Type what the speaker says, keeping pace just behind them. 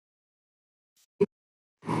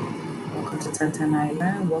to 1010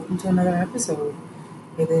 and welcome to another episode.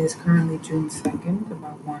 It is currently June 2nd,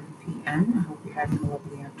 about 1 p.m. I hope you're having a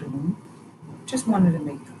lovely afternoon. Just wanted to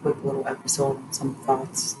make a quick little episode on some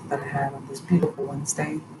thoughts that I had on this beautiful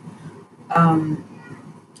Wednesday. Um,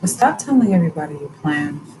 Stop telling everybody your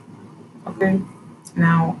plans, okay?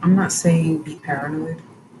 Now, I'm not saying be paranoid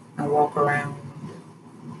and walk around,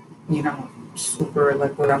 super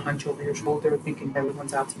like with a hunch over your shoulder thinking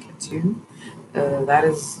everyone's out to get you. That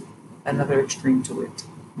is another extreme to it.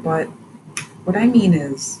 But what I mean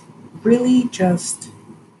is really just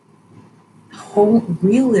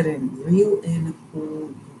reel in who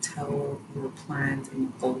you tell your plans and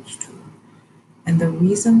your goals to. And the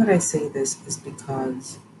reason that I say this is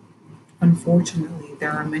because unfortunately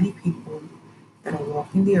there are many people that are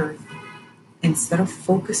walking the earth instead of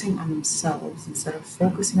focusing on themselves, instead of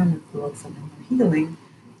focusing on their growth and their healing,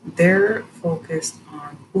 they're focused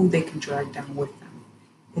on who they can drag down with them.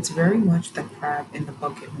 It's very much the crab in the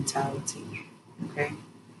bucket mentality. Okay?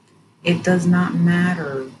 It does not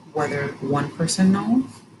matter whether one person knows,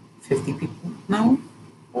 50 people know,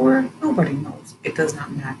 or nobody knows. It does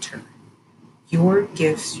not matter. Your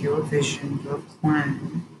gifts, your vision, your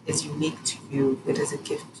plan is unique to you. It is a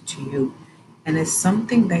gift to you. And it's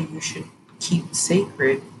something that you should keep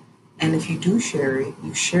sacred. And if you do share it,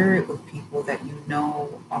 you share it with people that you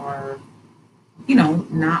know are,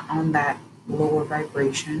 not on that lower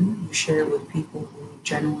vibration. You share it with people who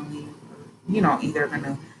genuinely, either going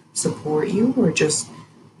to support you or just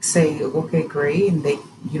say, okay, great. And they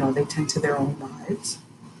tend to their own lives.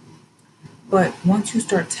 But once you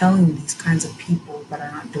start telling these kinds of people that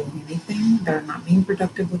are not doing anything, that are not being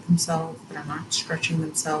productive with themselves, that are not stretching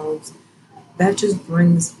themselves, that just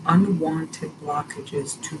brings unwanted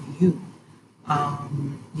blockages to you.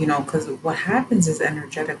 Because what happens is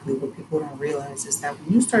energetically, what people don't realize is that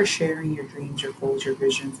when you start sharing your dreams, your goals, your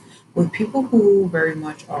visions with people who very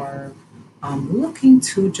much are looking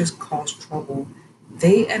to just cause trouble,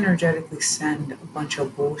 they energetically send a bunch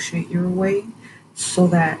of bullshit your way so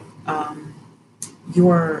that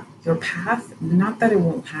your path, not that it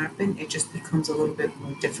won't happen, it just becomes a little bit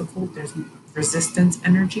more difficult. There's resistance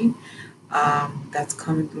energy that's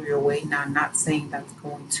coming through your way. Now, I'm not saying that's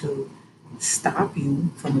going to stop you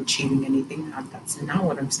from achieving anything. That's not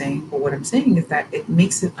what I'm saying. But what I'm saying is that it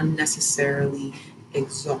makes it unnecessarily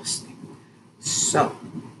exhausting. So,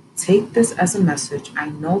 take this as a message. I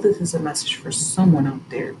know this is a message for someone out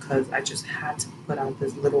there because I just had to put out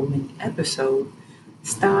this little mini episode.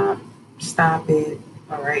 Stop, stop it.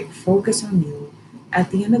 All right, focus on you.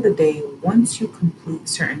 At the end of the day, once you complete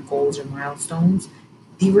certain goals or milestones,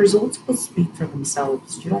 the results will speak for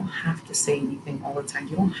themselves. You don't have to say anything all the time.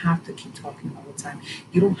 You don't have to keep talking all the time.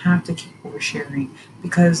 You don't have to keep oversharing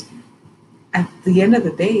because at the end of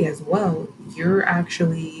the day, as well, you're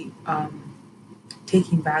actually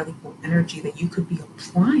taking valuable energy that you could be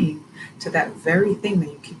applying to that very thing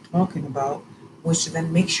that you keep talking about, which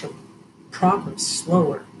then makes your progress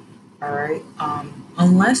slower. All right.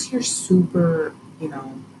 Unless you're super,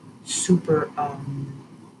 super,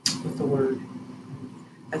 what's the word?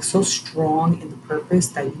 Like so strong in the purpose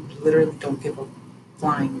that you literally don't give a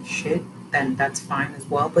flying shit, then that's fine as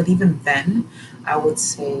well. But even then, I would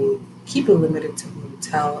say keep it limited to who you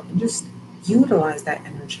tell and just utilize that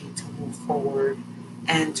energy to move forward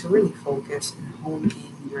and to really focus and hone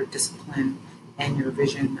in your discipline and your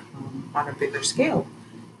vision on a bigger scale.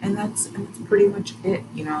 And that's pretty much it.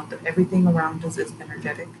 Everything around us is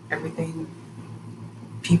energetic. Everything,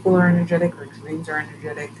 people are energetic, our dreams are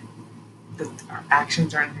energetic, our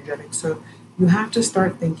actions are energetic. So you have to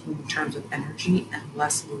start thinking in terms of energy and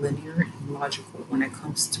less linear and logical when it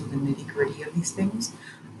comes to the nitty gritty of these things,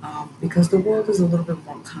 because the world is a little bit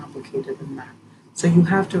more complicated than that. So you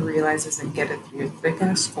have to realize this and get it through your thick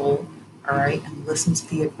ass skull, all right, and listen to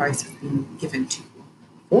the advice that's being given to you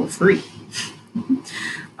for free.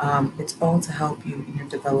 It's all to help you in your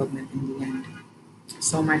development in the end.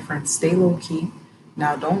 So, my friends, stay low key.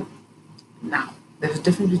 Now, don't now, there's a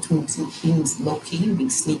difference between being low key and being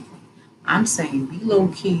sneaky. I'm saying be low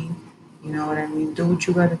key. You know what I mean? Do what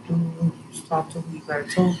you gotta do. Talk to who you gotta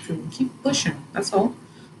talk to. And keep pushing. That's all.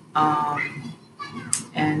 Um,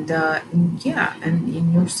 and yeah,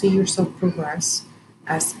 and you'll see yourself progress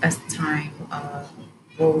as time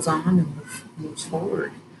rolls on and moves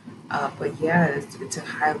forward. But yeah, it's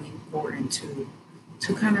highly important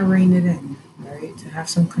to kind of rein it in, right? To have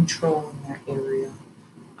some control in that area.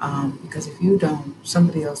 Because if you don't,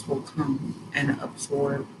 somebody else will come and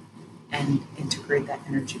absorb and integrate that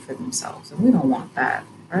energy for themselves, and we don't want that,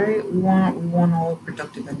 right? We want all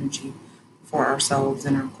productive energy for ourselves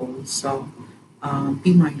and our goals. So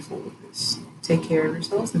be mindful of this. take care of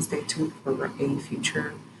yourselves and stay tuned for a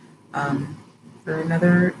future, um, for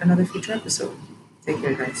another future episode. Take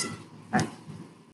care, guys.